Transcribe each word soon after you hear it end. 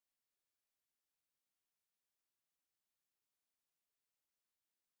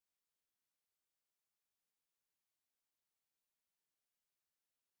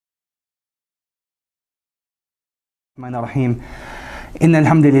الرحمن الرحيم إن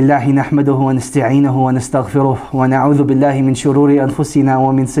الحمد لله نحمده ونستعينه ونستغفره ونعوذ بالله من شرور أنفسنا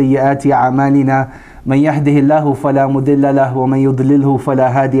ومن سيئات أعمالنا من يهده الله فلا مضل له ومن يضلله فلا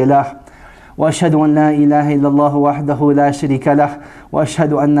هادي له وأشهد أن لا إله إلا الله وحده لا شريك له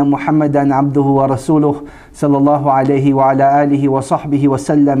وأشهد أن محمدا عبده ورسوله صلى الله عليه وعلى آله وصحبه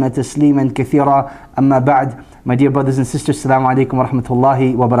وسلم تسليما كثيرا أما بعد. My dear brothers and sisters, Assalamu alaikum wa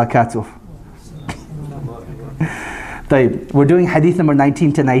rahmatullahi wa barakatuh. We're doing hadith number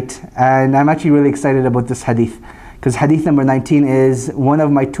 19 tonight, and I'm actually really excited about this hadith because hadith number 19 is one of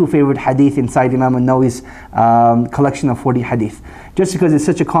my two favorite hadith inside Imam Nawawi's collection of 40 hadith. Just because it's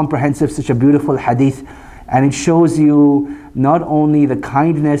such a comprehensive, such a beautiful hadith, and it shows you not only the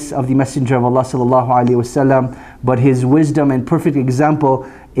kindness of the Messenger of Allah sallallahu alaihi wasallam, but his wisdom and perfect example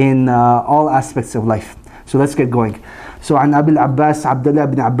in all aspects of life. So let's get going. So عن أبي العباس عبد الله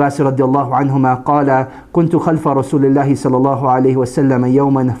بن عباس رضي الله عنهما قال كنت خلف رسول الله صلى الله عليه وسلم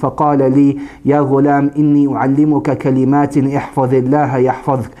يوما فقال لي يا غلام إني أعلمك كلمات احفظ الله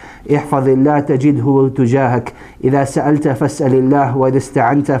يحفظك احفظ الله تجده تجاهك إذا سألت فاسأل الله وإذا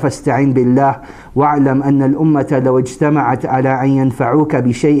استعنت فاستعن بالله واعلم أن الأمة لو اجتمعت على أن ينفعوك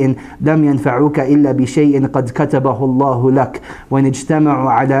بشيء لم ينفعوك إلا بشيء قد كتبه الله لك وإن اجتمعوا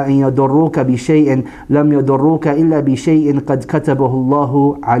على أن يضروك بشيء لم يضروك إلا بشيء قد كتبه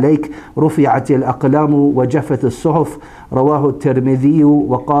الله عليك رفعت الأقلام وجفت الصحف رواه الترمذي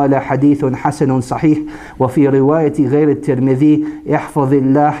وقال حديث حسن صحيح. وفي رواية غير الترمذي احفظ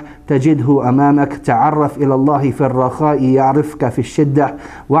الله تجده أمامك تعرف إلى الله في الرخاء يعرفك في الشدة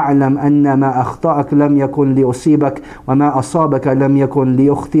واعلم أن ما أخطأك لم يكن ليصيبك وما أصابك لم يكن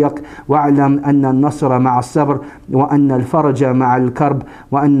ليخطئك واعلم أن النصر مع الصبر وأن الفرج مع الكرب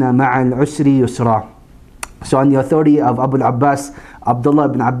وأن مع العسر يسرا. So on the authority of Abu al-Abbas, Abdullah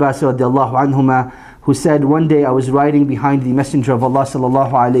ibn Abbas radiallahu anhuma, who said, one day I was riding behind the Messenger of Allah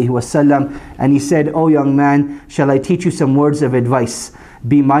sallallahu alayhi wasallam, and he said, "O young man, shall I teach you some words of advice?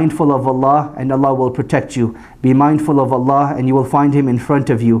 Be mindful of Allah and Allah will protect you. Be mindful of Allah and you will find Him in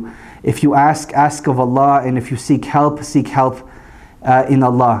front of you. If you ask, ask of Allah, and if you seek help in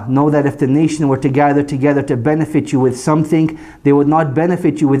Allah. Know that if the nation were to gather together to benefit you with something, they would not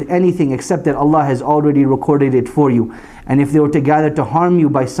benefit you with anything except that Allah has already recorded it for you. And if they were to gather to harm you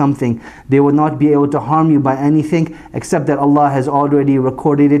by something, they would not be able to harm you by anything except that Allah has already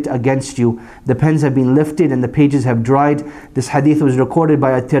recorded it against you." The pens have been lifted and the pages have dried. This hadith was recorded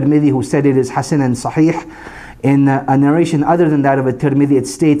by At-Tirmidhi, who said it is Hasan and Sahih. In a narration other than that of At-Tirmidhi, it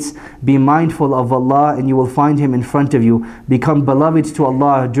states, "Be mindful of Allah and you will find Him in front of you. Become beloved to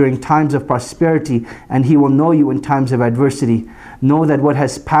Allah during times of prosperity and He will know you in times of adversity. Know that what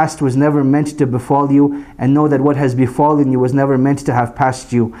has passed was never meant to befall you, and know that what has befallen you was never meant to have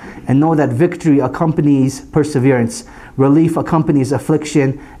passed you. And know that victory accompanies perseverance, relief accompanies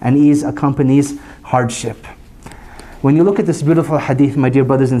affliction, and ease accompanies hardship." When you look at this beautiful hadith, my dear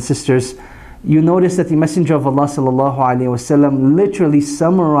brothers and sisters, you notice that the Messenger of Allah sallallahu alaihi wasallam literally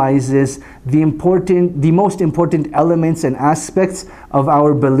summarizes the most important elements and aspects of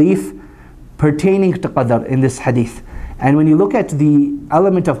our belief pertaining to qadr in this hadith. And when you look at the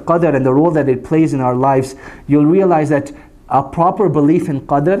element of qadr and the role that it plays in our lives, you'll realize that a proper belief in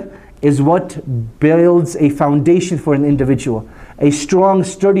qadr is what builds a foundation for an individual. A strong,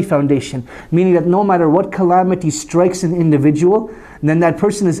 sturdy foundation, meaning that no matter what calamity strikes an individual, then that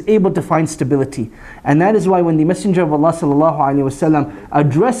person is able to find stability. And that is why when the Messenger of Allah sallallahu alaihi wasallam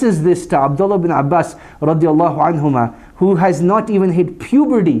addresses this to Abdullah bin Abbas radiallahu anhuma, who has not even hit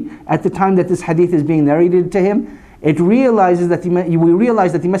puberty at the time that this hadith is being narrated to him, we realize that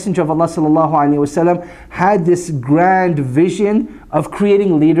the Messenger of Allah sallallahu alaihi wasallam had this grand vision of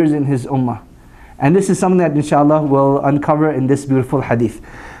creating leaders in his ummah. And this is something that inshallah we'll uncover in this beautiful hadith.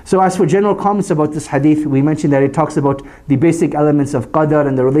 So as for general comments about this hadith, we mentioned that it talks about the basic elements of qadr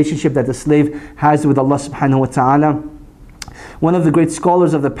and the relationship that the slave has with Allah subhanahu wa ta'ala. One of the great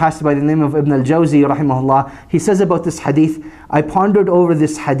scholars of the past by the name of Ibn al-Jawzi rahimahullah, he says about this hadith, "I pondered over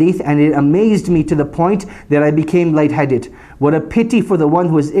this hadith and it amazed me to the point that I became lightheaded. What a pity for the one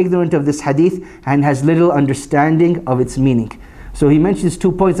who is ignorant of this hadith and has little understanding of its meaning." So he mentions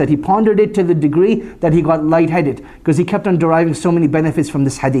 2 points, that he pondered it to the degree that he got lightheaded because he kept on deriving so many benefits from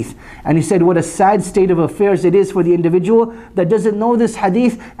this hadith. And he said what a sad state of affairs it is for the individual that doesn't know this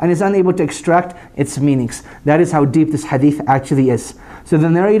hadith and is unable to extract its meanings. That is how deep this hadith actually is. So the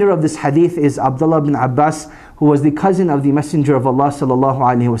narrator of this hadith is Abdullah bin Abbas, who was the cousin of the Messenger of Allah sallallahu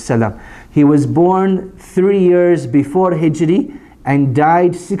alaihi wasallam. He was born 3 years before Hijri and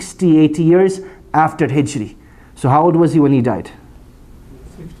died 68 years after Hijri. So how old was he when he died?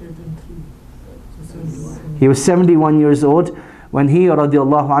 He was 71 years old when he,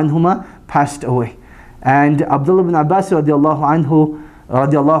 radiallahu anhuma, passed away. And Abdullah ibn Abbas radiallahu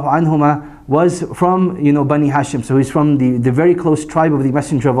anhuma was from, Bani Hashim. So he's from the very close tribe of the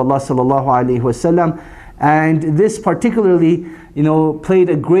Messenger of Allah sallallahu alaihi wasallam. And this particularly, played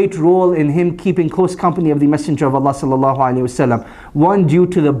a great role in him keeping close company of the Messenger of Allah sallallahu alaihi wasallam. One, due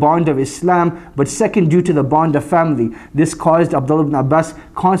to the bond of Islam, but second, due to the bond of family. This caused Abdullah ibn Abbas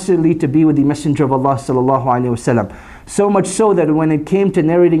constantly to be with the Messenger of Allah sallallahu alaihi wasallam. So much so that when it came to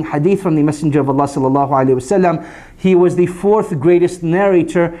narrating hadith from the Messenger of Allah sallallahu alaihi wasallam, he was the fourth greatest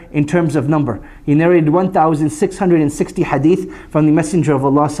narrator in terms of number. He narrated 1,660 hadith from the Messenger of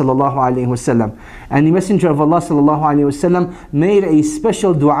Allah sallallahu alaihi wasallam. And the Messenger of Allah sallallahu alaihi wasallam made a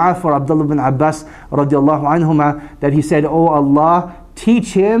special dua for Abdullah ibn Abbas radiallahu anhuma, that he said, "Oh Allah,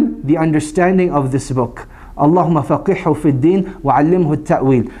 teach him the understanding of this book. Allahumma faqihhu fi din wa allimhu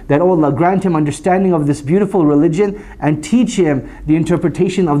at-ta'wil." That, oh Allah, grant him understanding of this beautiful religion and teach him the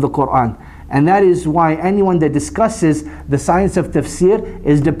interpretation of the Quran. And that is why anyone that discusses the science of tafsir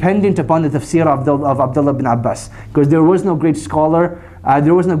is dependent upon the tafsir of Abdullah ibn Abbas, because there was no great scholar,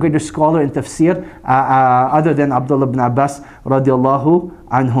 there was no greater scholar in tafsir other than Abdullah ibn Abbas radiallahu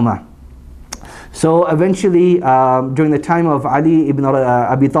anhuma. So eventually, during the time of Ali ibn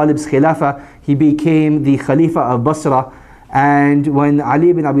Abi Talib's Khilafah, he became the Khalifa of Basra. And when Ali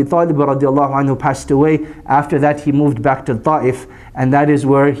ibn Abi Talib radiallahu anhu passed away, after that he moved back to Ta'if, and that is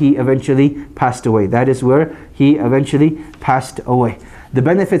where he eventually passed away. The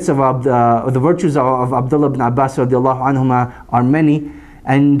benefits of the virtues of Abdullah ibn Abbas radiallahu anhuma are many.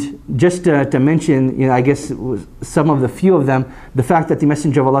 And just to mention, I guess some of the few of them, the fact that the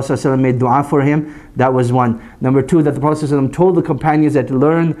Messenger of Allah ﷺ made dua for him, that was one. Number two, that the Prophet ﷺ told the companions that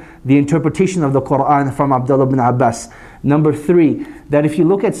learn the interpretation of the Quran from Abdullah ibn Abbas. Number three, that if you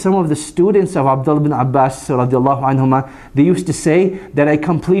look at some of the students of Abdullah ibn Abbas radiallahu anhuma, they used to say that I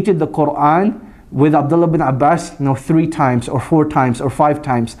completed the Quran with Abdullah ibn Abbas, 3 times or 4 times or 5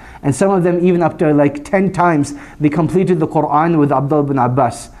 times. And some of them even up to like 10 times, they completed the Quran with Abdullah ibn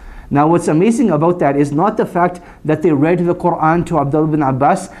Abbas. Now what's amazing about that is not the fact that they read the Quran to Abdullah ibn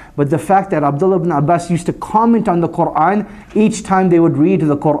Abbas, but the fact that Abdullah ibn Abbas used to comment on the Quran each time they would read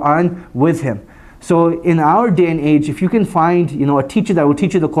the Quran with him. So in our day and age, if you can find a teacher that will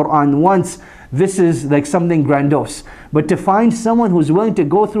teach you the Quran once, this is like something grandiose. But to find someone who's willing to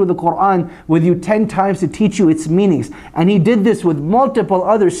go through the Quran with you 10 times to teach you its meanings, and he did this with multiple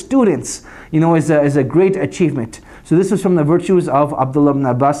other students, is a great achievement. So this is from the virtues of Abdullah ibn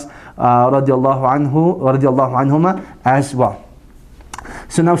Abbas radiallahu anhuma as well.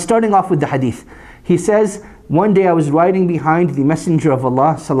 So now starting off with the hadith, he says, one day I was riding behind the Messenger of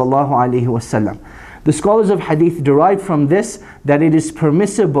Allah sallallahu alaihi wasallam. The scholars of hadith derive from this that it is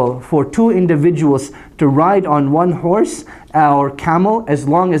permissible for 2 individuals to ride on one horse or camel as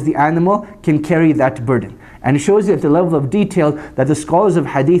long as the animal can carry that burden. And it shows you at the level of detail that the scholars of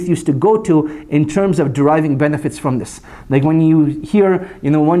hadith used to go to in terms of deriving benefits from this. Like when you hear,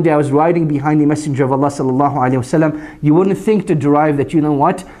 one day I was riding behind the Messenger of Allah sallallahu alaihi wasallam, you wouldn't think to derive that,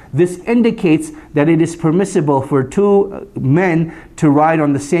 this indicates that it is permissible for 2 men to ride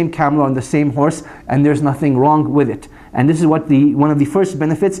on the same camel, on the same horse, and there's nothing wrong with it. And this is what one of the first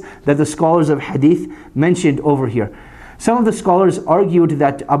benefits that the scholars of hadith mentioned over here. Some of the scholars argued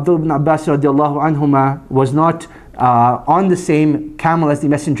that Abdullah ibn Abbas radiallahu anhuma was not on the same camel as the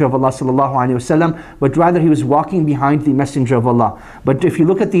Messenger of Allah sallallahu alaihi wasallam, but rather he was walking behind the Messenger of Allah. But if you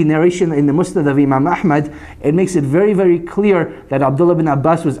look at the narration in the Musnad of Imam Ahmad, it makes it very, very clear that Abdullah ibn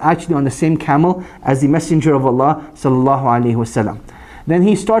Abbas was actually on the same camel as the Messenger of Allah sallallahu alaihi wasallam. Then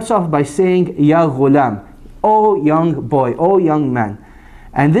he starts off by saying, Ya ghulam, O young boy, O young man.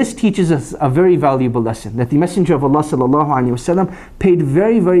 And this teaches us a very valuable lesson, that the Messenger of Allah sallallahu alaihi wasallam paid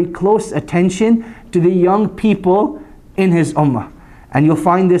very, very close attention to the young people in his ummah. And you'll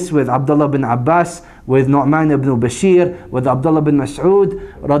find this with Abdullah bin Abbas, with Nu'man ibn Bashir, with Abdullah bin Mas'ud,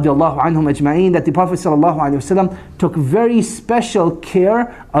 radiallahu anhum ajma'een, that the Prophet sallallahu alaihi wasallam took very special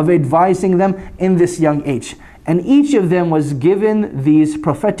care of advising them in this young age. And each of them was given these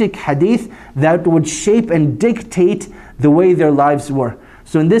prophetic hadith that would shape and dictate the way their lives were.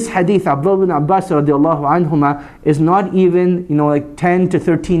 So in this hadith, Abdullah bin Abbas radiallahu anhuma is not even, like 10 to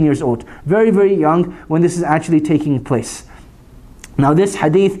 13 years old. Very, very young when this is actually taking place. Now this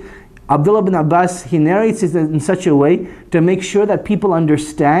hadith, Abdullah bin Abbas, he narrates it in such a way to make sure that people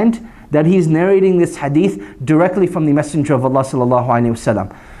understand that he's narrating this hadith directly from the Messenger of Allah sallallahu alaihi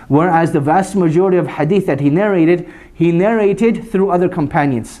wasallam. Whereas the vast majority of hadith that he narrated through other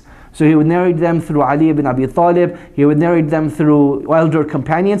companions. So he would narrate them through Ali ibn Abi Talib, he would narrate them through elder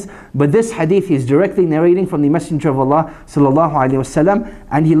companions. But this hadith he is directly narrating from the Messenger of Allah sallallahu alaihi wasallam,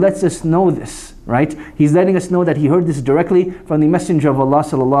 and he lets us know this, right? He's letting us know that he heard this directly from the Messenger of Allah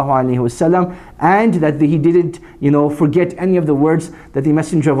sallallahu alaihi wasallam, and that he didn't, forget any of the words that the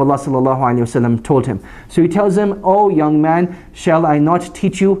Messenger of Allah sallallahu alaihi wasallam told him. So he tells him, "Oh young man, shall I not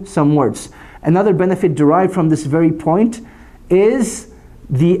teach you some words?" Another benefit derived from this very point is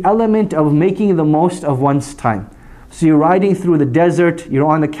the element of making the most of one's time. So you're riding through the desert, you're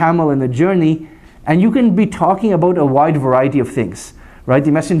on a camel in a journey, and you can be talking about a wide variety of things, right?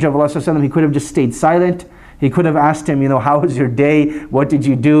 The Messenger of Allah sallallahu alaihi wasallam, he could have just stayed silent. He could have asked him, how was your day? What did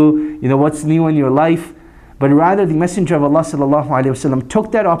you do? What's new in your life? But rather the Messenger of Allah sallallahu alaihi wasallam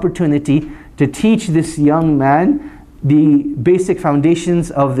took that opportunity to teach this young man the basic foundations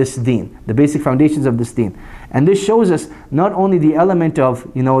of this deen, the basic foundations of this deen. And this shows us not only the element of,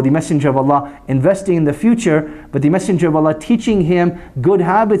 the Messenger of Allah investing in the future, but the Messenger of Allah teaching him good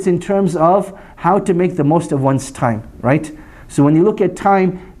habits in terms of how to make the most of one's time, right? So when you look at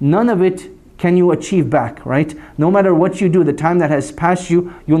time, none of it can you achieve back, right? No matter what you do, the time that has passed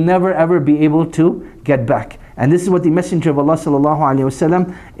you, you'll never ever be able to get back. And this is what the Messenger of Allah sallallahu alaihi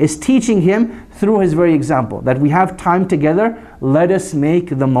wasallam is teaching him through his very example, that we have time together, let us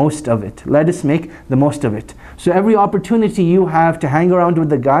make the most of it. Let us make the most of it. So every opportunity you have to hang around with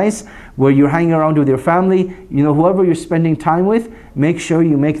the guys, where you're hanging around with your family, whoever you're spending time with, make sure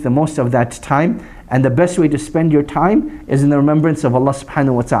you make the most of that time. And the best way to spend your time is in the remembrance of Allah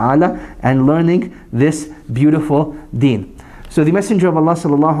subhanahu wa ta'ala and learning this beautiful deen. So the Messenger of Allah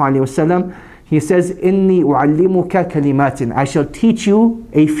sallallahu alaihi wasallam, he says, "Inni u'allimuka kalimatin." I shall teach you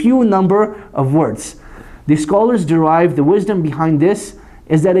a few number of words. The scholars derive the wisdom behind this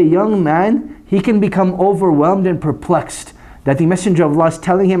is that a young man, he can become overwhelmed and perplexed that the Messenger of Allah is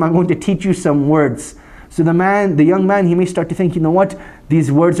telling him, "I'm going to teach you some words." So the young man, he may start to think, what?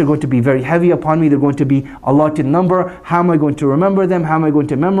 These words are going to be very heavy upon me. They're going to be a lot in number. How am I going to remember them? How am I going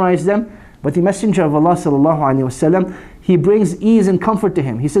to memorize them? But the Messenger of Allah sallallahu alaihi wasallam, he brings ease and comfort to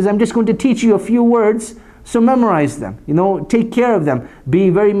him. He says, "I'm just going to teach you a few words, so memorize them. Take care of them. Be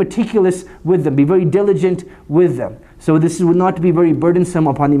very meticulous with them. Be very diligent with them." So this would not be very burdensome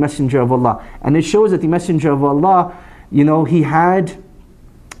upon the Messenger of Allah. And it shows that the Messenger of Allah, he had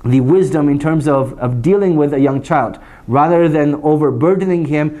the wisdom in terms of dealing with a young child. Rather than overburdening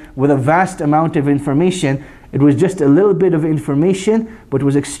him with a vast amount of information, it was just a little bit of information, but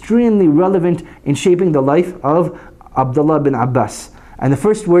was extremely relevant in shaping the life of Abdullah bin Abbas. And the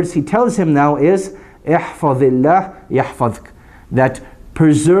first words he tells him now is, "Ihfadillah yahfadk." That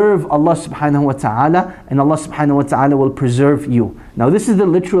preserve Allah subhanahu wa ta'ala, and Allah subhanahu wa ta'ala will preserve you. Now this is the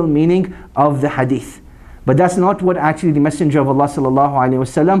literal meaning of the hadith. But that's not what actually the Messenger of Allah sallallahu alaihi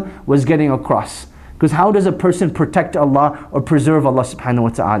wasallam was getting across. Because how does a person protect Allah or preserve Allah subhanahu wa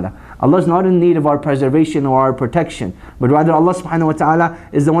ta'ala? Allah is not in need of our preservation or our protection, but rather Allah subhanahu wa ta'ala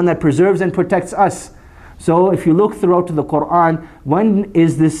is the one that preserves and protects us. So if you look throughout the Quran, when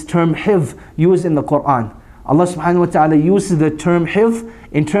is this term hifz used in the Quran? Allah subhanahu wa ta'ala uses the term hifz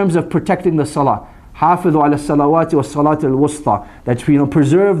in terms of protecting the salah. حافظوا على الصلوات والصلاة الوسطى, that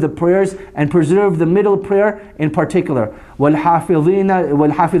preserve the prayers and preserve the middle prayer in particular. والحافظون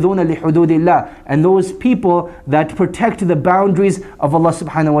لحدود الله, and those people that protect the boundaries of Allah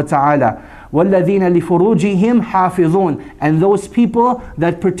subhanahu wa ta'ala. وَالَّذِينَ لِفُرُوجِهِمْ حَافِظُونَ, and those people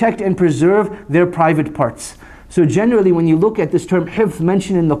that protect and preserve their private parts. So generally when you look at this term hifz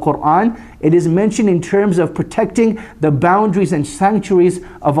mentioned in the Quran, it is mentioned in terms of protecting the boundaries and sanctuaries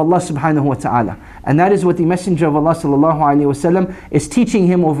of Allah subhanahu wa ta'ala. And that is what the Messenger of Allah sallallahu alaihi wasallam is teaching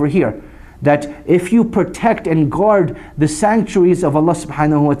him over here. That if you protect and guard the sanctuaries of Allah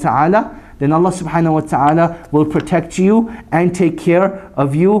subhanahu wa ta'ala, then Allah subhanahu wa ta'ala will protect you and take care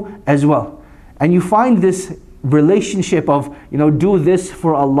of you as well. And you find this relationship of do this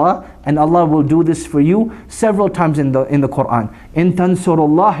for Allah and Allah will do this for you several times in the Quran. In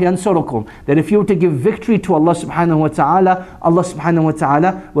tansurullah yansurukum, that if you were to give victory to Allah subhanahu wa ta'ala, Allah subhanahu wa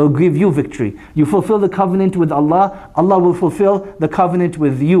ta'ala will give you victory. You fulfill the covenant with Allah, Allah will fulfill the covenant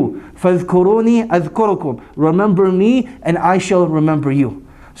with you. Fadhkuruni adhkurukum, remember me and I shall remember you.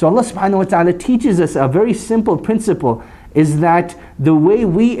 So Allah subhanahu wa ta'ala teaches us a very simple principle, is that the way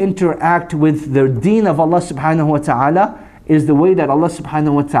we interact with the deen of Allah subhanahu wa ta'ala is the way that Allah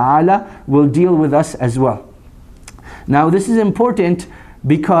subhanahu wa ta'ala will deal with us as well. Now this is important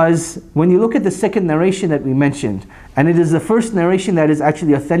because when you look at the second narration that we mentioned, and it is the first narration that is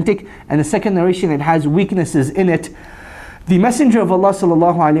actually authentic, and the second narration that has weaknesses in it, The Messenger of Allah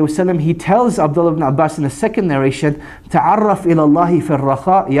sallallahu alaihi wasallam, he tells Abdullah ibn Abbas in the second narration, "Ta'arraf ila Allahi fi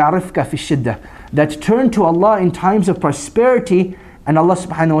ar-rakha ya'rifka fi shiddah." That turn to Allah in times of prosperity, and Allah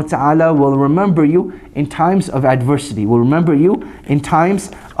subhanahu wa ta'ala will remember you in times of adversity. Will remember you in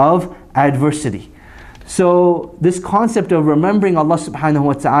times of adversity. So this concept of remembering Allah subhanahu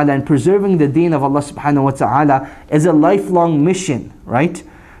wa ta'ala and preserving the deen of Allah subhanahu wa ta'ala is a lifelong mission, right?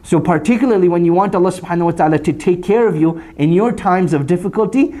 So particularly when you want Allah subhanahu wa ta'ala to take care of you in your times of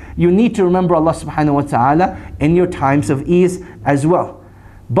difficulty, you need to remember Allah subhanahu wa ta'ala in your times of ease as well.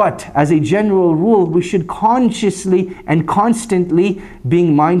 But as a general rule, we should consciously and constantly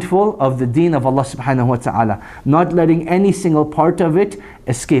being mindful of the deen of Allah subhanahu wa ta'ala, not letting any single part of it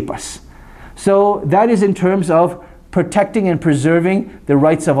escape us. So that is in terms of protecting and preserving the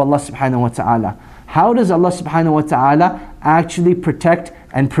rights of Allah subhanahu wa ta'ala. How does Allah subhanahu wa ta'ala actually protect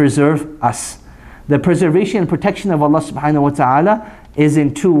and preserve us? The preservation and protection of Allah subhanahu wa ta'ala is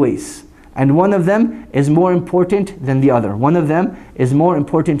in two ways. And one of them is more important than the other. One of them is more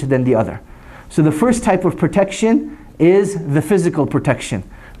important than the other. So the first type of protection is the physical protection,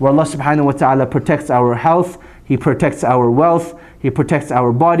 where Allah subhanahu wa ta'ala protects our health, He protects our wealth, He protects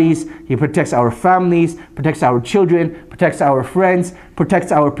our bodies, He protects our families, protects our children, protects our friends,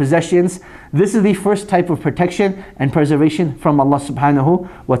 protects our possessions. This is the first type of protection and preservation from Allah subhanahu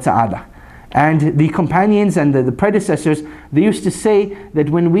wa ta'ala. And the companions and the predecessors, they used to say that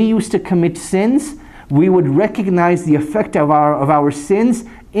when we used to commit sins, we would recognize the effect of our sins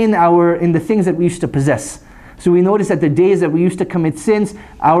in the things that we used to possess. So we noticed that the days that we used to commit sins,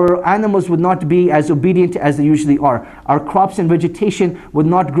 our animals would not be as obedient as they usually are. Our crops and vegetation would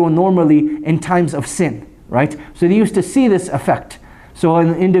not grow normally in times of sin, right? So they used to see this effect. So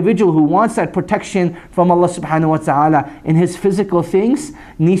an individual who wants that protection from Allah subhanahu wa ta'ala in his physical things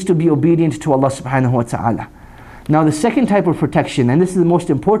needs to be obedient to Allah subhanahu wa ta'ala. Now the second type of protection, and this is the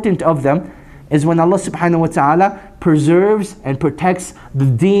most important of them, is when Allah subhanahu wa ta'ala preserves and protects the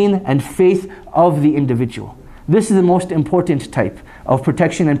deen and faith of the individual. This is the most important type of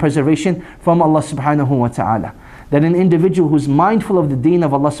protection and preservation from Allah subhanahu wa ta'ala. That an individual who's mindful of the deen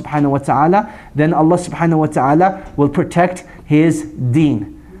of Allah subhanahu wa ta'ala, then Allah subhanahu wa ta'ala will protect his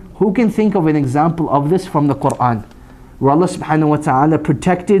deen. Who can think of an example of this from the Quran, where Allah subhanahu wa ta'ala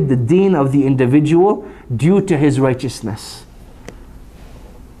protected the deen of the individual due to his righteousness?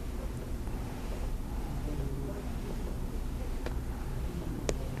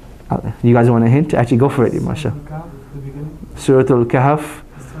 You guys want a hint? Actually, go for it, Masha. Surah Al-Kahf.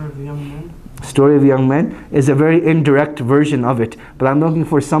 Story of the young men is a very indirect version of it, but I'm looking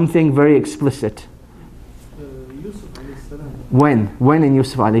for something very explicit. When in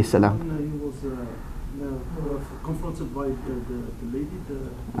Yusuf alayhi salam? When he was confronted by the lady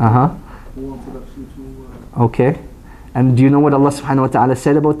who wanted actually to... Okay. And do you know what Allah subhanahu wa ta'ala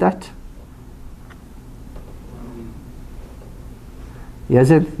said about that?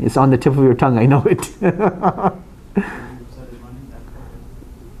 Yazid, it's on the tip of your tongue, I know it.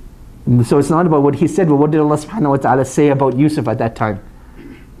 So it's not about what he said, but what did Allah subhanahu wa ta'ala say about Yusuf at that time?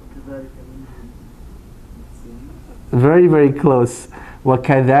 Very, very close.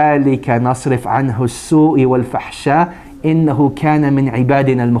 وَكَذَلِكَ نَصْرِفْ عَنْهُ السُّوءِ وَالْفَحْشَاءِ إِنَّهُ كَانَ مِنْ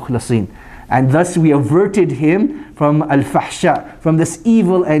عِبَادِنَا الْمُخْلَصِينَ. And thus we averted him from al-fahsha, from this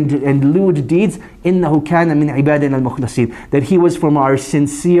evil and lewd deeds. إِنَّهُ كَانَ مِنْ عِبَادِنَا الْمُخْلَصِينَ. That he was from our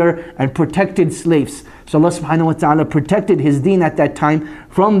sincere and protected slaves. So Allah subhanahu wa ta'ala protected his deen at that time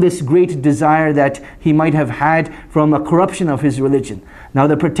from this great desire that he might have had from a corruption of his religion. Now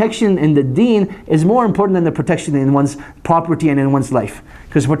the protection in the deen is more important than the protection in one's property and in one's life.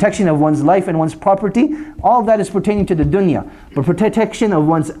 Because protection of one's life and one's property, all that is pertaining to the dunya. But protection of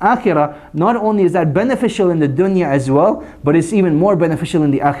one's akhirah, not only is that beneficial in the dunya as well, but it's even more beneficial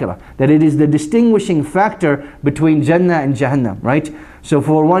in the akhirah. That it is the distinguishing factor between Jannah and Jahannam, right? So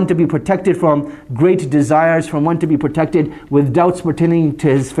for one to be protected from great desires, from one to be protected with doubts pertaining to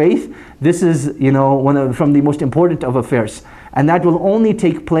his faith, this is, from the most important of affairs. And that will only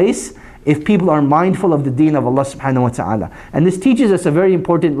take place if people are mindful of the deen of Allah subhanahu wa ta'ala. And this teaches us a very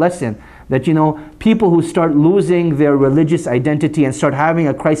important lesson, that people who start losing their religious identity and start having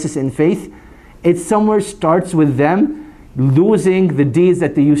a crisis in faith, it somewhere starts with them losing the deeds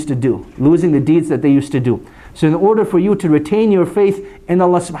that they used to do. So in order for you to retain your faith in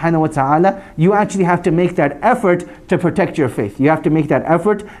Allah subhanahu wa ta'ala, you actually have to make that effort to protect your faith. You have to make that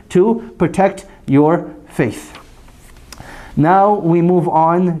effort to protect your faith. Now we move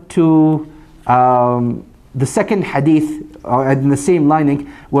on to the second hadith, in the same lining,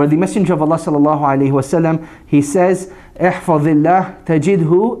 where the Messenger of Allah sallallahu alaihi wasallam, he says, احفظ الله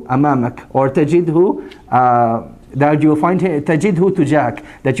تجده أمامك, or تجده that you will find him, تَجِدْهُ تُجَاهَكَ,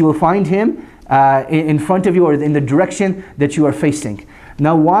 that you will find him in front of you or in the direction that you are facing.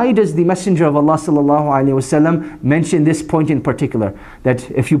 Now, why does the Messenger of Allah sallallahu alaihi wasallam mention this point in particular?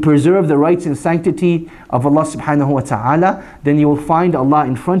 That if you preserve the rights and sanctity of Allah subhanahu wa ta'ala, then you will find Allah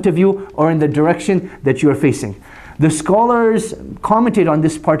in front of you or in the direction that you are facing. The scholars commented on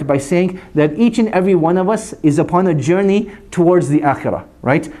this part by saying that each and every one of us is upon a journey towards the akhirah,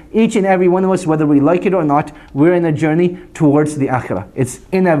 right? Each and every one of us, whether we like it or not, we're in a journey towards the akhirah. It's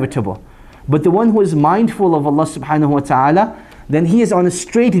inevitable. But the one who is mindful of Allah subhanahu wa ta'ala, then he is on a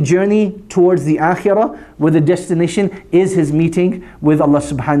straight journey towards the akhirah, where the destination is his meeting with Allah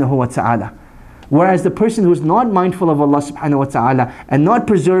subhanahu wa ta'ala. Whereas the person who is not mindful of Allah subhanahu wa ta'ala and not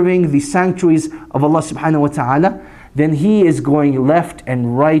preserving the sanctuaries of Allah subhanahu wa ta'ala, then he is going left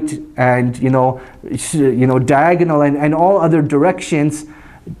and right and diagonal and all other directions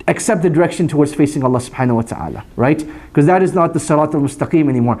except the direction towards facing Allah subhanahu wa ta'ala, right? Because that is not the Sirat al-Mustaqim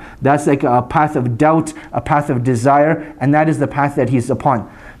anymore. That's like a path of doubt, a path of desire, and that is the path that he's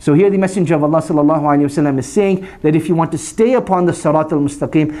upon. So here the Messenger of Allah sallallahu alaihi wasallam is saying that if you want to stay upon the Sirat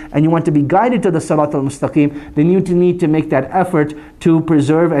al-Mustaqim and you want to be guided to the Sirat al-Mustaqim, then you need to make that effort to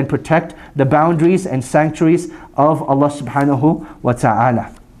preserve and protect the boundaries and sanctuaries of Allah subhanahu wa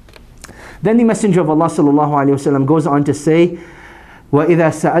ta'ala. Then the Messenger of Allah sallallahu alaihi wasallam goes on to say,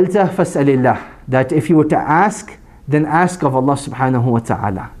 وَإِذَا سَأَلْتَ فَاسْأَلِ اللَّهِ, that if you were to ask, then ask of Allah subhanahu wa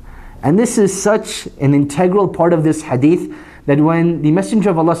ta'ala. And this is such an integral part of this hadith that when the Messenger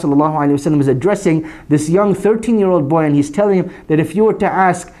of Allah sallallahu alaihi wasallam is addressing this young 13-year-old boy and he's telling him that if you were to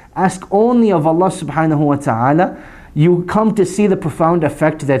ask only of Allah subhanahu wa ta'ala, you come to see the profound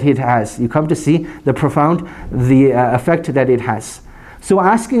effect that it has. You come to see the effect that it has. So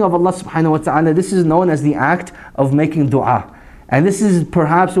asking of Allah subhanahu wa ta'ala, this is known as the act of making dua. And this is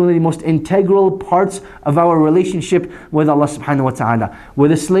perhaps one of the most integral parts of our relationship with Allah subhanahu wa ta'ala, where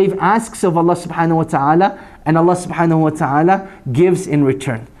the slave asks of Allah subhanahu wa ta'ala and Allah subhanahu wa ta'ala gives in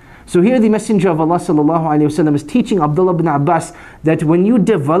return. So here the Messenger of Allah sallallahu alaihi wasallam is teaching Abdullah ibn Abbas that when you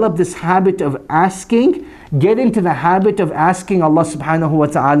develop this habit of asking, get into the habit of asking Allah subhanahu wa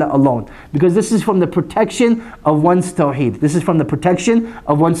ta'ala alone. Because this is from the protection of one's tawheed. This is from the protection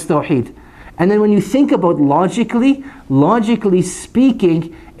of one's tawheed. And then when you think about logically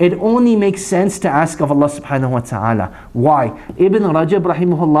speaking, it only makes sense to ask of Allah subhanahu wa ta'ala. Why? Ibn Rajab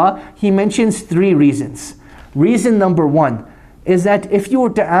rahimahullah, he mentions 3 reasons. Reason number 1 is that if you were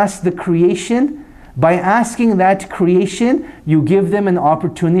to ask the creation, by asking that creation, you give them an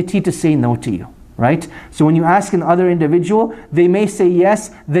opportunity to say no to you. Right? So when you ask an other individual, they may say yes,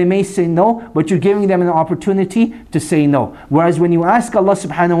 they may say no, but you're giving them an opportunity to say no. Whereas when you ask Allah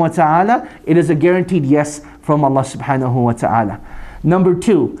subhanahu wa ta'ala, it is a guaranteed yes from Allah subhanahu wa ta'ala. Number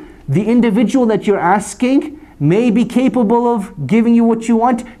 2, the individual that you're asking may be capable of giving you what you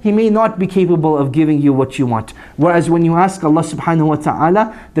want, he may not be capable of giving you what you want. Whereas when you ask Allah subhanahu wa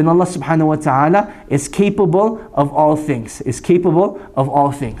ta'ala, then Allah subhanahu wa ta'ala is capable of all things,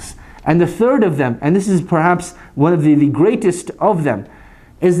 And the third of them, and this is perhaps one of the greatest of them,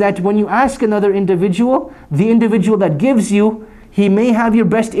 is that when you ask another individual, the individual that gives you, he may have your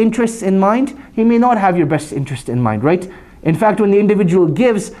best interests in mind, he may not have your best interest in mind, right? In fact, when the individual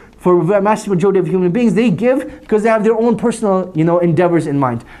gives, for the vast majority of human beings, they give because they have their own personal, endeavors in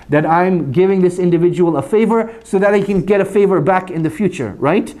mind. That I'm giving this individual a favor so that I can get a favor back in the future,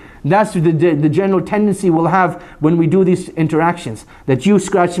 right? That's the general tendency we'll have when we do these interactions. That you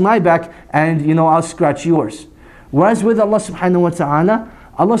scratch my back and, I'll scratch yours. Whereas with Allah subhanahu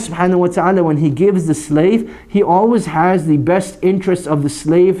wa ta'ala, when He gives the slave, He always has the best interests of the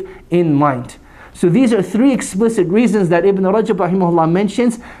slave in mind. So these are 3 explicit reasons that Ibn Rajab rahimahullah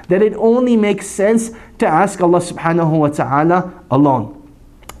mentions that it only makes sense to ask Allah subhanahu wa ta'ala alone.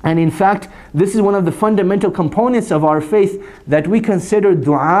 And in fact, this is one of the fundamental components of our faith, that we consider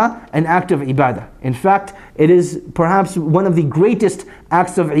dua an act of ibadah. In fact, it is perhaps one of the greatest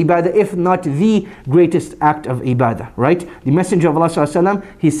acts of ibadah, if not the greatest act of ibadah, right? The Messenger of Allah sallallahu alaihi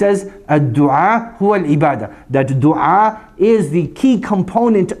wasallam, he says, ad-du'a huwa al-ibadah, that dua is the key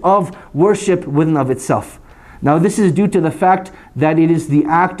component of worship within of itself. Now this is due to the fact that it is the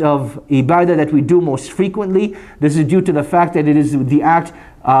act of ibadah that we do most frequently. This is due to the fact that it is the act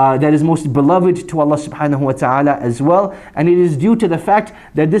that is most beloved to Allah subhanahu wa ta'ala as well. And it is due to the fact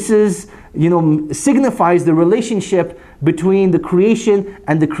that this is, signifies the relationship between the creation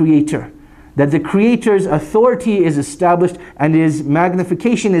and the creator. That the creator's authority is established and his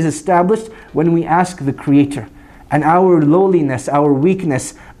magnification is established when we ask the creator. And our lowliness, our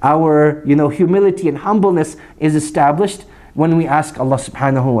weakness, our humility and humbleness is established when we ask Allah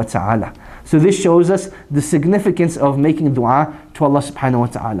subhanahu wa ta'ala. So this shows us the significance of making dua to Allah subhanahu wa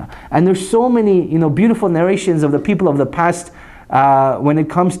ta'ala. And there's so many beautiful narrations of the people of the past when it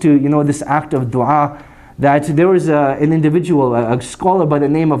comes to this act of dua, that there was an individual, a scholar by the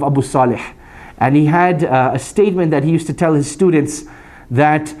name of Abu Salih, and he had a statement that he used to tell his students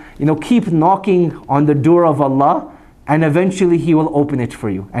that keep knocking on the door of Allah, and eventually He will open it for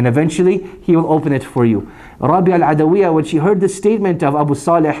you. And eventually He will open it for you. Rabi al-Adawiyah, when she heard this statement of Abu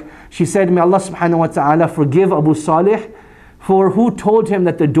Salih, she said, may Allah subhanahu wa ta'ala forgive Abu Salih for who told him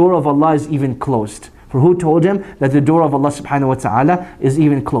that the door of Allah is even closed. For who told him that the door of Allah subhanahu wa ta'ala is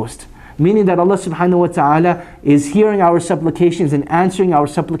even closed. Meaning that Allah subhanahu wa ta'ala is hearing our supplications and answering our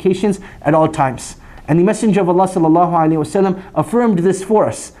supplications at all times. And the Messenger of Allah sallallahu alayhi wasallam affirmed this for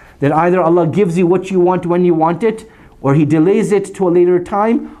us, that either Allah gives you what you want when you want it, or He delays it to a later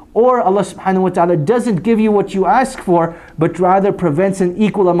time, or Allah subhanahu wa ta'ala doesn't give you what you ask for, but rather prevents an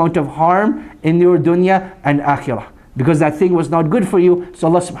equal amount of harm in your dunya and akhirah. Because that thing was not good for you, so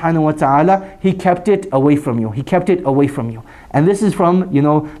Allah subhanahu wa ta'ala, He kept it away from you. He kept it away from you. And this is from,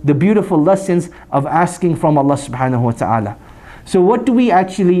 the beautiful lessons of asking from Allah subhanahu wa ta'ala. So what do we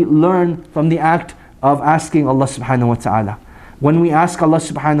actually learn from the act of asking Allah subhanahu wa ta'ala? When we ask Allah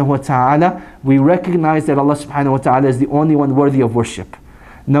subhanahu wa ta'ala, we recognize that Allah subhanahu wa ta'ala is the only one worthy of worship.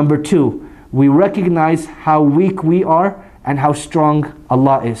 Number two, we recognize how weak we are and how strong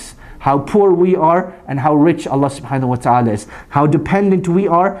Allah is. How poor we are and how rich Allah subhanahu wa ta'ala is. How dependent we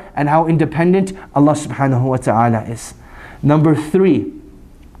are and how independent Allah subhanahu wa ta'ala is. Number three,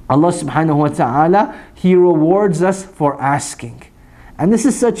 Allah subhanahu wa ta'ala, He rewards us for asking. And this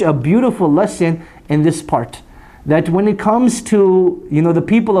is such a beautiful lesson in this part, that when it comes to the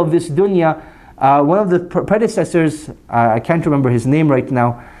people of this dunya, one of the predecessors, I can't remember his name right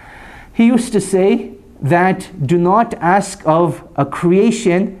now, he used to say that do not ask of a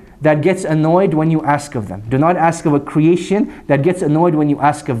creation that gets annoyed when you ask of them. Do not ask of a creation that gets annoyed when you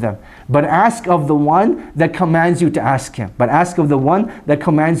ask of them, but ask of the one that commands you to ask Him. But ask of the one that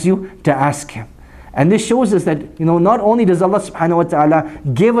commands you to ask Him. And this shows us that not only does Allah subhanahu wa ta'ala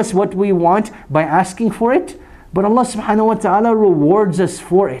give us what we want by asking for it, but Allah subhanahu wa ta'ala rewards us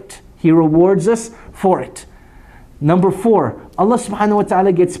for it. He rewards us for it. Number four, Allah subhanahu wa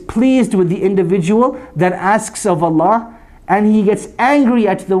ta'ala gets pleased with the individual that asks of Allah, and He gets angry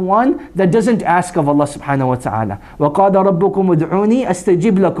at the one that doesn't ask of Allah subhanahu wa ta'ala. وَقَالَ رَبُّكُمُ ادْعُونِي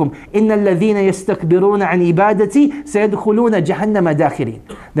أَسْتَجِبْ لَكُمْ إِنَّ الَّذِينَ يَسْتَكْبِرُونَ عَنْ عِبَادَتِي سَيَدْخُلُونَ جَهَنَّمَ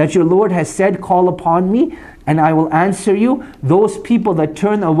دَاخِرِينَ. That your Lord has said, call upon me and I will answer you. Those people that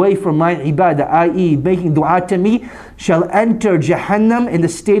turn away from my ibadah, i.e. making dua to me, shall enter Jahannam in the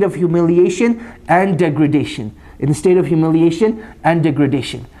state of humiliation and degradation. In the state of humiliation and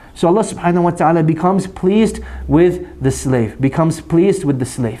degradation. So Allah subhanahu wa ta'ala becomes pleased with the slave. Becomes pleased with the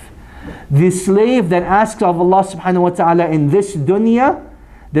slave. The slave that asks of Allah subhanahu wa ta'ala in this dunya,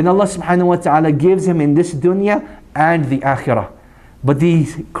 then Allah subhanahu wa ta'ala gives him in this dunya and the akhirah. But the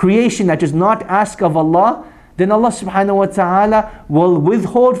creation that does not ask of Allah, then Allah subhanahu wa ta'ala will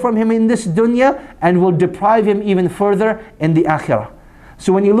withhold from him in this dunya and will deprive him even further in the akhirah.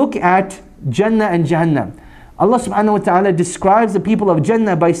 So when you look at Jannah and Jahannam, Allah subhanahu wa ta'ala describes the people of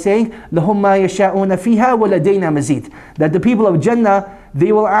Jannah by saying, لَهُمْ مَا يَشَاءُونَ فِيهَا وَلَدَيْنَا مَزِيدٌ. That the people of Jannah,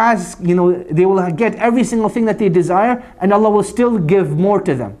 they will ask, they will get every single thing that they desire, and Allah will still give more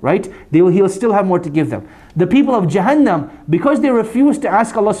to them, right? He'll still have more to give them. The people of Jahannam, because they refuse to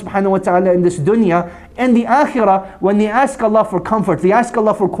ask Allah subhanahu wa ta'ala in this dunya, in the akhirah, when they ask Allah for comfort, they ask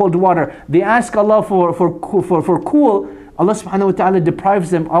Allah for cold water, they ask Allah for cool, Allah subhanahu wa ta'ala deprives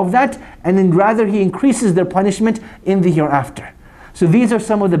them of that, and then rather He increases their punishment in the hereafter. So these are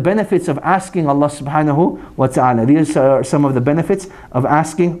some of the benefits of asking Allah subhanahu wa ta'ala. These are some of the benefits of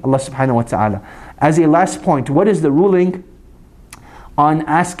asking Allah subhanahu wa ta'ala. As a last point, what is the ruling on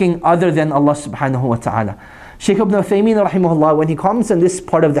asking other than Allah subhanahu wa ta'ala? Shaykh ibn Uthaymeen rahimahullah, when he comments on this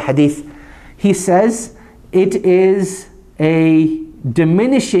part of the hadith, he says it is a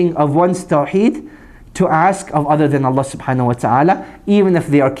diminishing of one's tawheed to ask of other than Allah subhanahu wa ta'ala, even if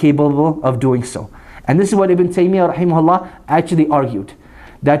they are capable of doing so. And this is what Ibn Taymiyyah rahimahullah actually argued.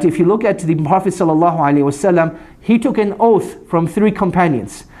 That if you look at the Prophet sallallahu alaihi wasallam, he took an oath from three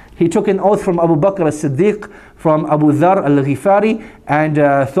companions. He took an oath from Abu Bakr as-Siddiq, from Abu Dhar al-Ghifari, and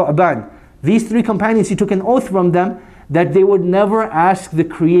Thu'ban. These three companions, he took an oath from them that they would never ask the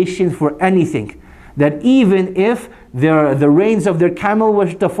creation for anything. that even if the reins of their camel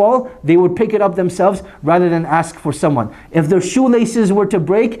were to fall, they would pick it up themselves rather than ask for someone. If their shoelaces were to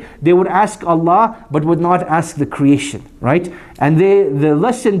break, they would ask Allah but would not ask the creation, right? And the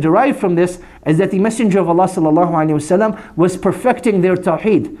lesson derived from this is that the Messenger of Allah sallallahu alaihi wasallam was perfecting their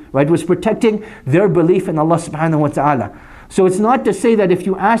tawheed, right? Was protecting their belief in Allah subhanahu wa ta'ala. So it's not to say that if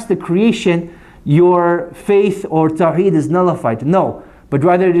you ask the creation, your faith or tawheed is nullified. No. But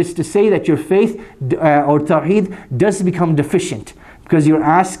rather it is to say that your faith or tawheed does become deficient because you're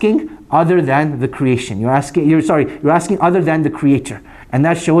asking other than the creation. You're asking other than the creator. And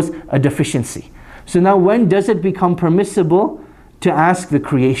that shows a deficiency. So now when does it become permissible to ask the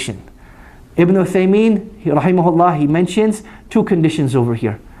creation? Ibn Uthaymeen, rahimahullah, he mentions two conditions over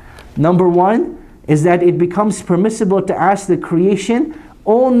here. Number one is that it becomes permissible to ask the creation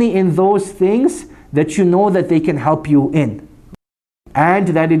only in those things that you know that they can help you in. And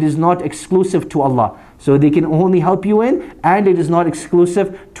that it is not exclusive to Allah. So they can only help you in, and it is not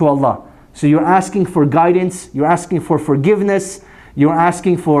exclusive to Allah. So you're asking for guidance, you're asking for forgiveness, you're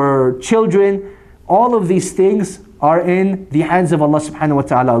asking for children. All of these things are in the hands of Allah subhanahu wa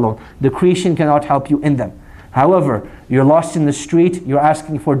ta'ala alone. The creation cannot help you in them. However, you're lost in the street, you're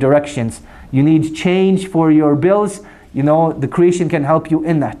asking for directions. You need change for your bills, the creation can help you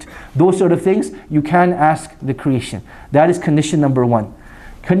in that. Those sort of things, you can ask the creation. That is condition number one.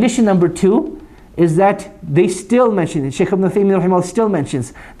 Condition number two is that they still mention, and Shaykh Ibn Uthaymeen rahimahullah still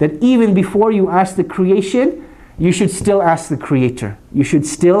mentions, that even before you ask the creation, you should still ask the creator. You should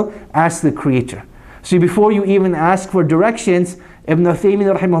still ask the creator. So before you even ask for directions, Ibn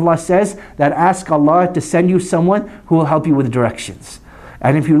Uthaymeen rahimahullah says that ask Allah to send you someone who will help you with directions.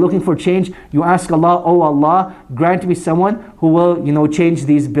 And if you're looking for change, you ask Allah, oh Allah, grant me someone who will, change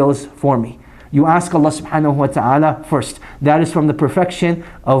these bills for me. You ask Allah subhanahu wa ta'ala first. That is from the perfection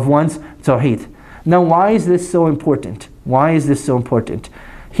of one's tawheed. Now why is this so important? Why is this so important?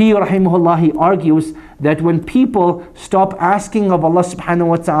 He, rahimahullah, he argues that when people stop asking of Allah subhanahu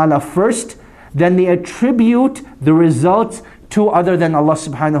wa ta'ala first, then they attribute the results to other than Allah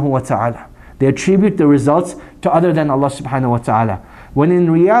subhanahu wa ta'ala. They attribute the results to other than Allah subhanahu wa ta'ala. When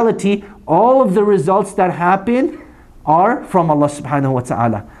in reality, all of the results that happen are from Allah subhanahu wa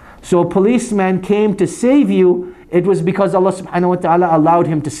ta'ala. So a policeman came to save you, it was because Allah subhanahu wa ta'ala allowed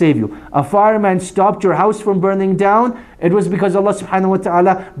him to save you. A fireman stopped your house from burning down, it was because Allah subhanahu wa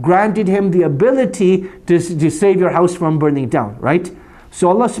ta'ala granted him the ability to save your house from burning down, right? So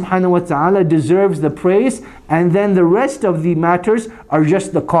Allah subhanahu wa ta'ala deserves the praise, and then the rest of the matters are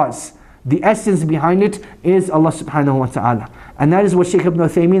just the cause. The essence behind it is Allah subhanahu wa ta'ala. And that is what Shaykh Ibn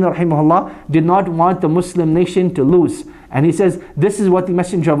Uthaymeen rahimahullah did not want the Muslim nation to lose. And he says, this is what the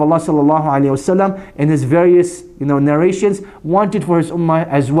Messenger of Allah sallallahu alayhi wasallam in his various narrations wanted for his ummah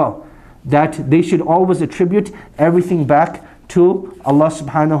as well. That they should always attribute everything back to Allah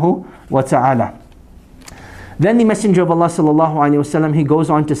subhanahu wa ta'ala. Then the Messenger of Allah sallallahu alayhi wasallam, he goes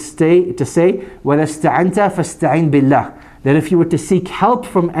on to say, وَلَا اسْتَعَنْتَ فَاسْتَعِنْ بِاللَّهِ, that if you were to seek help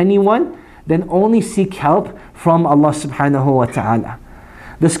from anyone, then only seek help from Allah subhanahu wa ta'ala.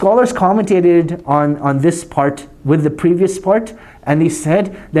 The scholars commented on this part with the previous part, and they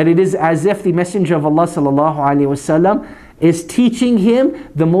said that it is as if the Messenger of Allah sallallahu alaihi wasallam is teaching him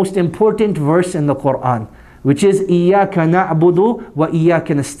the most important verse in the Quran, which is إِيَّاكَ نَعْبُدُ وَإِيَّاكَ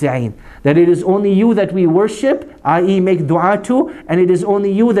نَسْتَعِينَ, that it is only you that we worship, i.e. make dua to, and it is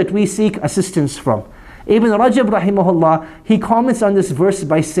only you that we seek assistance from. Ibn Rajab rahimahullah, he comments on this verse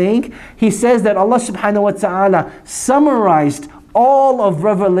by saying, he says that Allah subhanahu wa ta'ala summarized all of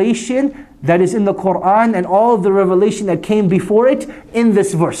revelation that is in the Quran and all of the revelation that came before it in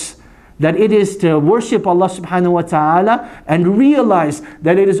this verse. That it is to worship Allah subhanahu wa ta'ala and realize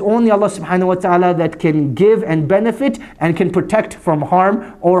that it is only Allah subhanahu wa ta'ala that can give and benefit and can protect from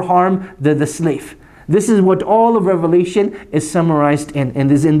harm or harm the slave. This is what all of Revelation is summarized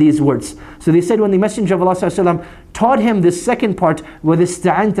in these words. So they said when the Messenger of Allah ﷺ taught him this second part,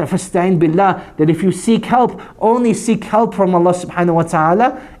 وَإِسْتَعَنْتَ فَاسْتَعِنْ بِاللَّهِ, that if you seek help, only seek help from Allah subhanahu wa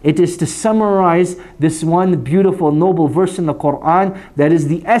ta'ala, it is to summarize this one beautiful, noble verse in the Quran that is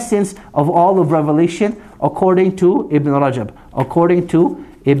the essence of all of Revelation according to Ibn Rajab. According to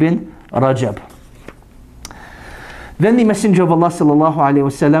Ibn Rajab. Then the Messenger of Allah sallallahu alaihi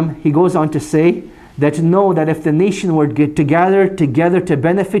wasallam, he goes on to say, that know that if the nation were to gather together to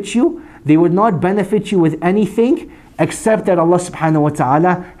benefit you, they would not benefit you with anything except that Allah subhanahu wa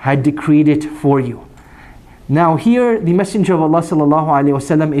ta'ala had decreed it for you. Now here the Messenger of Allah sallallahu alaihi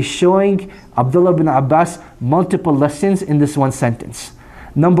wasallam is showing Abdullah bin Abbas multiple lessons in this one sentence.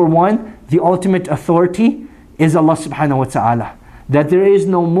 Number one, the ultimate authority is Allah subhanahu wa ta'ala. That there is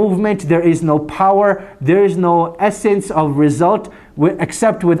no movement, there is no power, there is no essence of result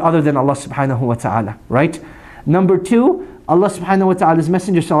except with other than Allah subhanahu wa ta'ala, right? Number two, Allah subhanahu wa ta'ala's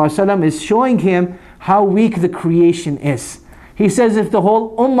Messenger sallallahu alaihi wasallam is showing him how weak the creation is. He says if the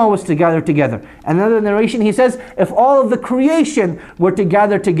whole ummah was to gather together. Another narration, he says if all of the creation were to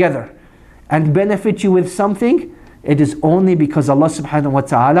gather together and benefit you with something, it is only because Allah subhanahu wa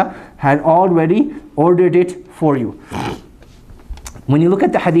ta'ala had already ordered it for you. When you look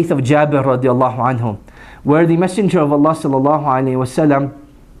at the hadith of Jabir radiallahu anhu, where the Messenger of Allah sallallahu alayhi wasallam,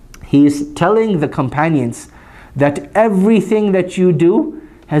 he is telling the companions that everything that you do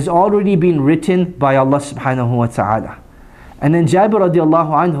has already been written by Allah subhanahu wa ta'ala. And then Jabir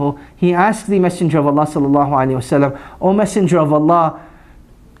radiallahu anhu, he asked the Messenger of Allah sallallahu alayhi wasallam, O Messenger of Allah,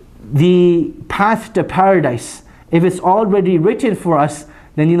 the path to paradise, if it's already written for us,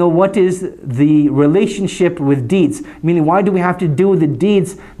 then you know what is the relationship with deeds? Meaning, why do we have to do the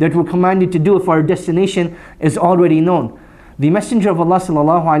deeds that we're commanded to do if our destination is already known? The Messenger of Allah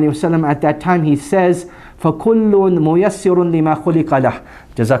sallallahu alaihi wasallam at that time, he says, فَكُلٌّ مُيَسِّرٌ لِمَا خُلِقَ لَهُ.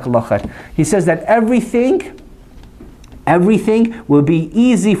 Jazakallah khair. He says that everything will be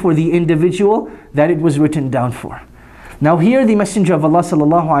easy for the individual that it was written down for. Now here the Messenger of Allah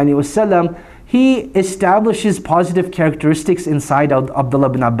sallallahu alaihi wasallam, he establishes positive characteristics inside of Abdullah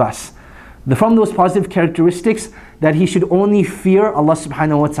bin Abbas. From those positive characteristics, that he should only fear Allah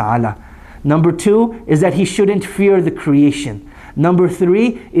subhanahu wa ta'ala. Number two is that he shouldn't fear the creation. Number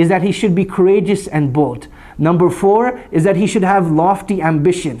three is that he should be courageous and bold. Number four is that he should have lofty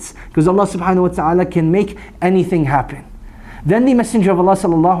ambitions, because Allah subhanahu wa ta'ala can make anything happen. Then the Messenger of Allah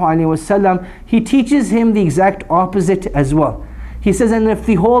sallallahu alaihi wasallam, he teaches him the exact opposite as well. He says, and if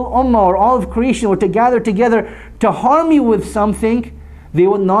the whole ummah or all of creation were to gather together to harm you with something, they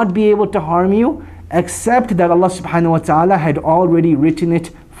would not be able to harm you except that Allah subhanahu wa ta'ala had already written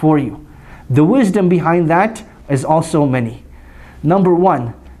it for you. The wisdom behind that is also many. Number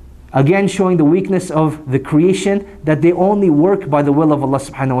one, again showing the weakness of the creation, that they only work by the will of Allah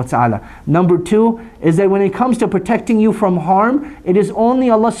subhanahu wa ta'ala. Number two is that when it comes to protecting you from harm, it is only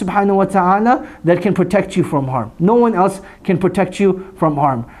Allah subhanahu wa ta'ala that can protect you from harm. No one else can protect you from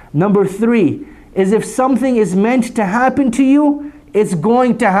harm. Number three is if something is meant to happen to you, it's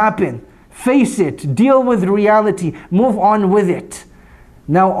going to happen. Face it, deal with reality, move on with it.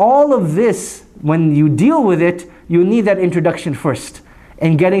 Now all of this, when you deal with it, you need that introduction first.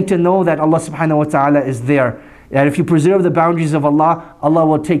 And getting to know that Allah subhanahu wa ta'ala is there. That if you preserve the boundaries of Allah, Allah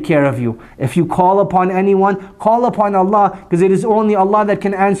will take care of you. If you call upon anyone, call upon Allah, because it is only Allah that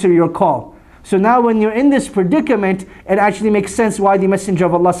can answer your call. So now when you're in this predicament, it actually makes sense why the Messenger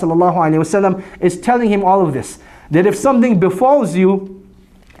of Allah sallallahu alaihi wasallam is telling him all of this. That if something befalls you,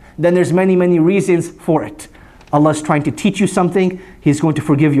 then there's many reasons for it. Allah is trying to teach you something. He's going to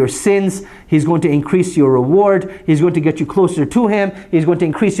forgive your sins. He's going to increase your reward. He's going to get you closer to Him. He's going to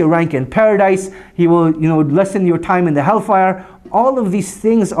increase your rank in paradise. He will, lessen your time in the hellfire. All of these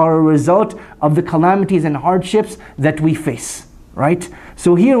things are a result of the calamities and hardships that we face, right?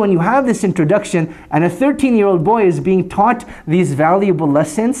 So here when you have this introduction and a 13-year-old boy is being taught these valuable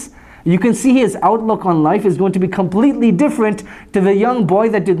lessons, you can see his outlook on life is going to be completely different to the young boy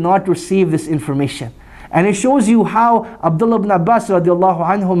that did not receive this information. And it shows you how Abdullah ibn Abbas radiallahu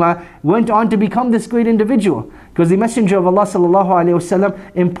anhuma went on to become this great individual. Because the Messenger of Allah sallallahu alayhi wasallam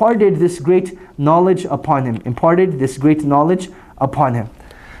imparted this great knowledge upon him.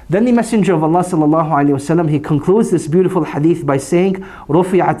 Then the Messenger of Allah sallallahu alayhi wasallam, he concludes this beautiful hadith by saying,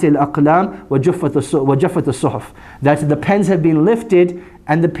 رُفِعَتِ الْأَقْلَامِ وَجَفَّتِ الصُّحُفِ, that the pens have been lifted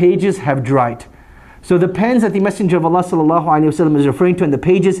and the pages have dried. So the pens that the Messenger of Allah sallallahu alaihi wasallam is referring to, and the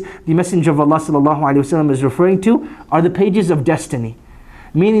pages the Messenger of Allah sallallahu alaihi wasallam is referring to, are the pages of destiny.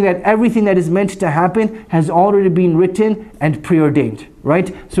 Meaning that everything that is meant to happen has already been written and preordained,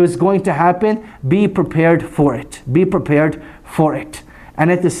 right? So it's going to happen. Be prepared for it.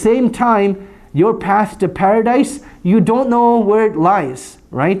 And at the same time, your path to paradise, you don't know where it lies,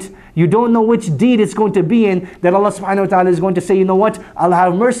 right? You don't know which deed it's going to be in that Allah subhanahu wa ta'ala is going to say, you know what, I'll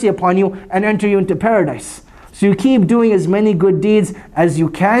have mercy upon you and enter you into paradise. So you keep doing as many good deeds as you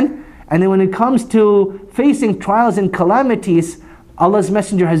can, and then when it comes to facing trials and calamities, Allah's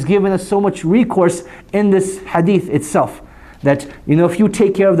Messenger has given us so much recourse in this hadith itself, that if you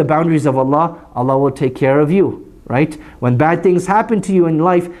take care of the boundaries of Allah, Allah will take care of you, right? When bad things happen to you in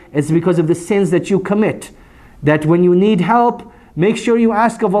life, it's because of the sins that you commit. That when you need help, make sure you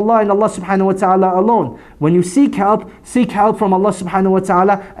ask of Allah and Allah subhanahu wa ta'ala alone. When you seek help from Allah subhanahu wa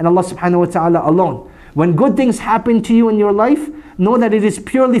ta'ala and Allah subhanahu wa ta'ala alone. When good things happen to you in your life, know that it is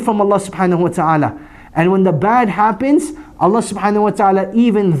purely from Allah subhanahu wa ta'ala. And when the bad happens, Allah subhanahu wa ta'ala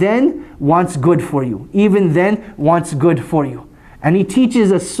even then wants good for you. Even then wants good for you. And He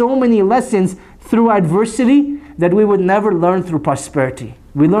teaches us so many lessons through adversity that we would never learn through prosperity.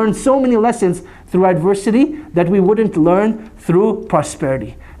 We learn so many lessons through adversity that we wouldn't learn through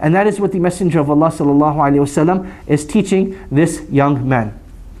prosperity. And that is what the Messenger of Allah sallallahu alaihi wasallam is teaching this young man.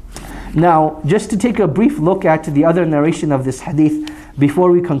 Now, just to take a brief look at the other narration of this hadith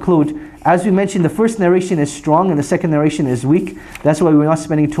before we conclude. As we mentioned, the first narration is strong and the second narration is weak. That's why we're not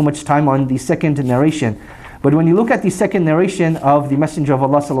spending too much time on the second narration. But when you look at the second narration of the Messenger of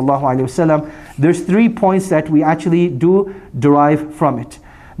Allah sallallahu alaihi wasallam, there's 3 points that we actually do derive from it.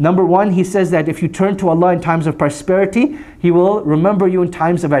 Number one, he says that if you turn to Allah in times of prosperity, He will remember you in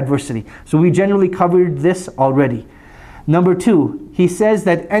times of adversity. So we generally covered this already. Number two, he says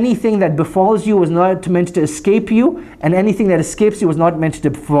that anything that befalls you was not meant to escape you, and anything that escapes you was not meant to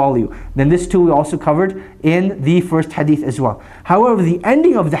befall you. Then this too we also covered in the first hadith as well. However, the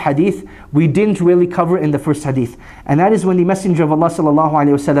ending of the hadith we didn't really cover in the first hadith, and that is when the Messenger of Allah sallallahu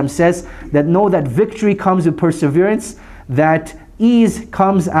alaihi wasallam says that know that victory comes with perseverance, that ease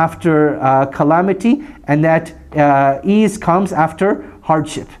comes after calamity, and that ease comes after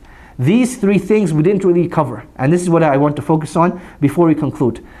hardship. These 3 things we didn't really cover, and this is what I want to focus on before we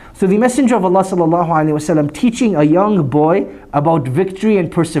conclude. So the Messenger of Allah sallallahu alaihi wasallam teaching a young boy about victory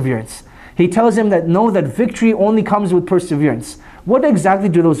and perseverance. He tells him that know that victory only comes with perseverance. What exactly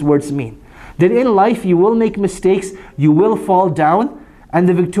do those words mean? That in life you will make mistakes, you will fall down, and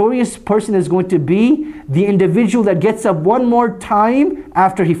the victorious person is going to be the individual that gets up one more time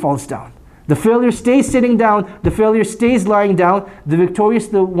after he falls down. The failure stays sitting down, the failure stays lying down. The victorious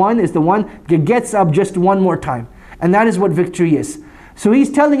one is the one that gets up just one more time. And that is what victory is. So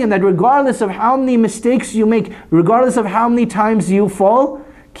he's telling him that regardless of how many mistakes you make, regardless of how many times you fall,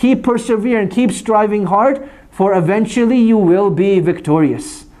 keep persevering, keep striving hard, for eventually you will be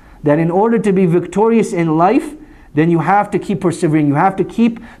victorious. That in order to be victorious in life, then you have to keep persevering, you have to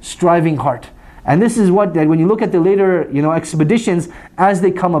keep striving hard. And this is what, that when you look at the later expeditions as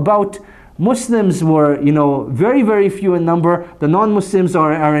they come about, Muslims were very, very few in number. The non-Muslims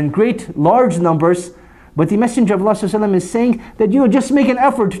are in great, large numbers. But the Messenger of Allah ﷺ is saying that just make an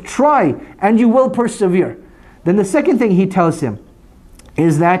effort, try, and you will persevere. Then the second thing he tells him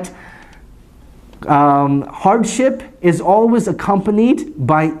is that hardship is always accompanied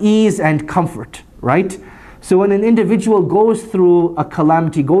by ease and comfort, right? So when an individual goes through a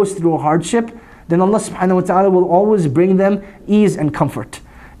calamity, goes through a hardship, then Allah subhanahu wa ta'ala will always bring them ease and comfort.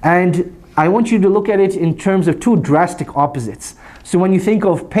 And I want you to look at it in terms of 2 drastic opposites. So when you think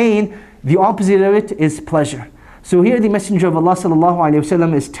of pain, the opposite of it is pleasure. So here the Messenger of Allah sallallahu alaihi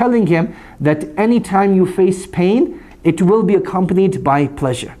wasallam is telling him that anytime you face pain, it will be accompanied by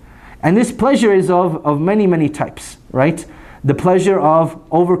pleasure. And this pleasure is of many, many types, right? The pleasure of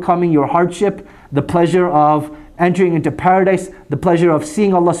overcoming your hardship, the pleasure of entering into paradise, the pleasure of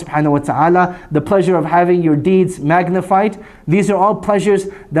seeing Allah subhanahu wa ta'ala, the pleasure of having your deeds magnified. These are all pleasures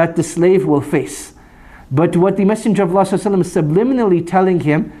that the slave will face. But what the Messenger of Allah sallallahu alaihi wasallam is subliminally telling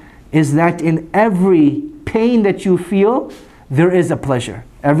him is that in every pain that you feel, there is a pleasure.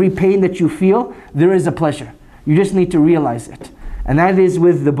 Every pain that you feel, there is a pleasure. You just need to realize it. And that is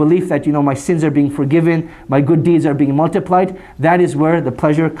with the belief that my sins are being forgiven, my good deeds are being multiplied. That is where the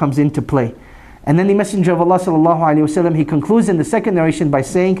pleasure comes into play. And then the Messenger of Allah sallallahu alaihi wasallam, he concludes in the second narration by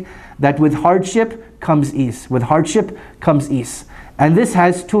saying that with hardship comes ease. With hardship comes ease. And this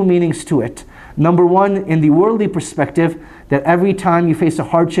has 2 meanings to it. Number one, in the worldly perspective, that every time you face a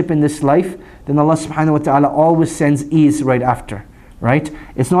hardship in this life, then Allah subhanahu wa ta'ala always sends ease right after. Right?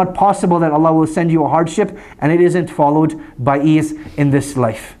 It's not possible that Allah will send you a hardship and it isn't followed by ease in this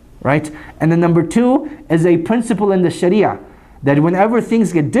life. Right? And then number 2 is a principle in the Sharia, that whenever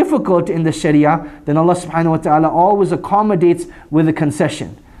things get difficult in the Sharia, then Allah subhanahu wa ta'ala always accommodates with a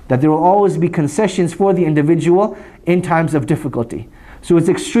concession. That there will always be concessions for the individual in times of difficulty. So it's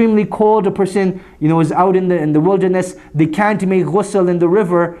extremely cold, a person is out in the wilderness, they can't make ghusl in the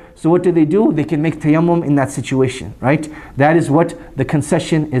river, so what do? They can make tayammum in that situation, right? That is what the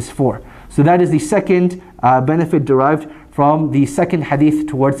concession is for. So that is the second benefit derived from the second hadith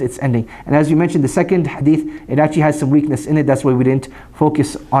towards its ending. And as we mentioned, the second hadith, it actually has some weakness in it, that's why we didn't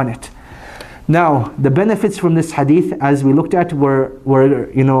focus on it. Now, the benefits from this hadith, as we looked at, were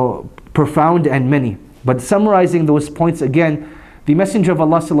profound and many. But summarizing those points again, the Messenger of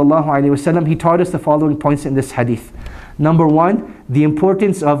Allah sallallahu alaihi wasallam, he taught us the following points in this hadith. Number 1, the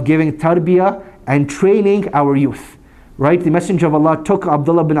importance of giving tarbiyah and training our youth. right? The Messenger of Allah took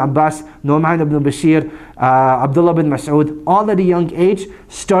Abdullah bin Abbas, Nu'man ibn Bashir, Abdullah bin Mas'ud, all at a young age,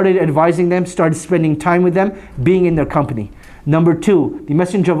 started advising them, started spending time with them, being in their company. Number 2, the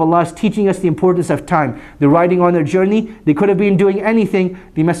Messenger of Allah is teaching us the importance of time. They're riding on their journey, they could have been doing anything.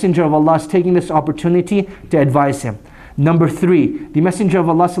 The Messenger of Allah is taking this opportunity to advise him. Number 3, the Messenger of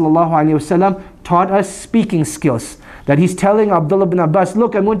Allah ﷺ taught us speaking skills. That he's telling Abdullah bin Abbas,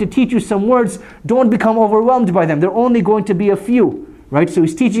 look, I'm going to teach you some words, don't become overwhelmed by them. They're only going to be a few. Right? So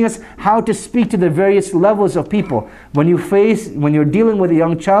he's teaching us how to speak to the various levels of people. When you're dealing with a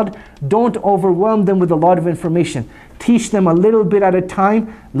young child, don't overwhelm them with a lot of information. Teach them a little bit at a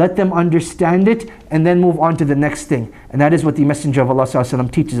time, let them understand it, and then move on to the next thing. And that is what the Messenger of Allah ﷺ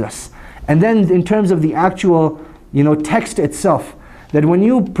teaches us. And then in terms of the actual text itself, that when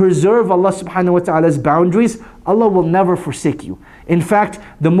you preserve Allah subhanahu wa ta'ala's boundaries, Allah will never forsake you. In fact,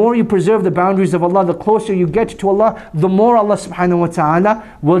 the more you preserve the boundaries of Allah, the closer you get to Allah, the more Allah subhanahu wa ta'ala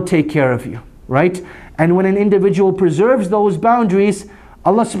will take care of you, right? And when an individual preserves those boundaries,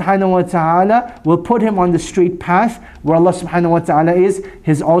 Allah subhanahu wa ta'ala will put him on the straight path where Allah subhanahu wa ta'ala is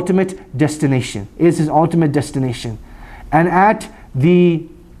his ultimate destination, And at the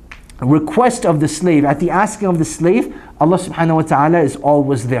request of the slave, at the asking of the slave, Allah subhanahu wa ta'ala is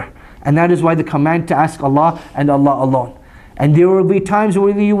always there. And that is why the command to ask Allah and Allah alone. And there will be times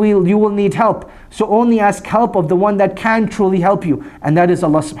where you will need help. So only ask help of the one that can truly help you. And that is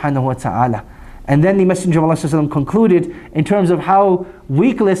Allah subhanahu wa ta'ala. And then the Messenger of Allah ﷺ concluded in terms of how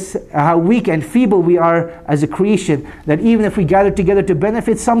weak and feeble we are as a creation, that even if we gather together to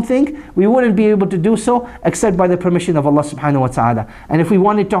benefit something, we wouldn't be able to do so except by the permission of Allah subhanahu wa ta'ala. And if we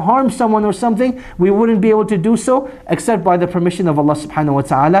wanted to harm someone or something, we wouldn't be able to do so except by the permission of Allah subhanahu wa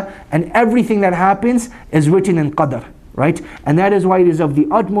ta'ala. And everything that happens is written in qadr. Right? And that is why it is of the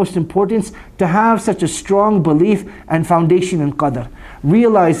utmost importance to have such a strong belief and foundation in qadr.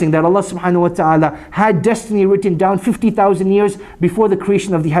 Realizing that Allah subhanahu wa ta'ala had destiny written down 50,000 years before the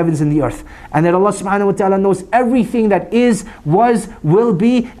creation of the heavens and the earth. And that Allah subhanahu wa ta'ala knows everything that is, was, will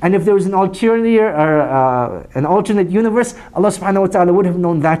be. And if there was an alternate universe, Allah subhanahu wa ta'ala would have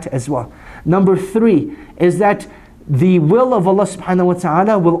known that as well. Number 3 is that the will of Allah subhanahu wa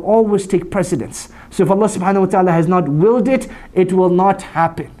ta'ala will always take precedence. So if Allah subhanahu wa ta'ala has not willed it, it will not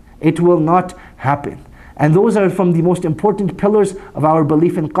happen. It will not happen. And those are from the most important pillars of our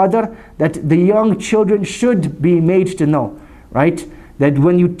belief in qadr, that the young children should be made to know, right? That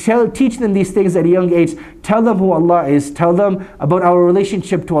when you teach them these things at a young age, tell them who Allah is, tell them about our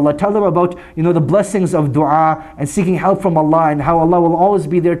relationship to Allah, tell them about the blessings of dua and seeking help from Allah and how Allah will always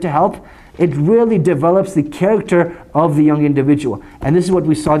be there to help. It really develops the character of the young individual. And this is what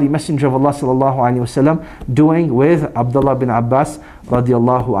we saw the Messenger of Allah sallallahu alaihi wasallam doing with Abdullah bin Abbas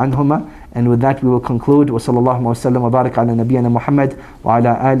radiallahu anhuma. And with that we will conclude. Wa sallallahu wa sallam wa barak ala nabiyyina Muhammad wa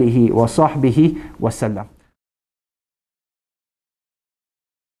ala alihi wa sahbihi wa sallam.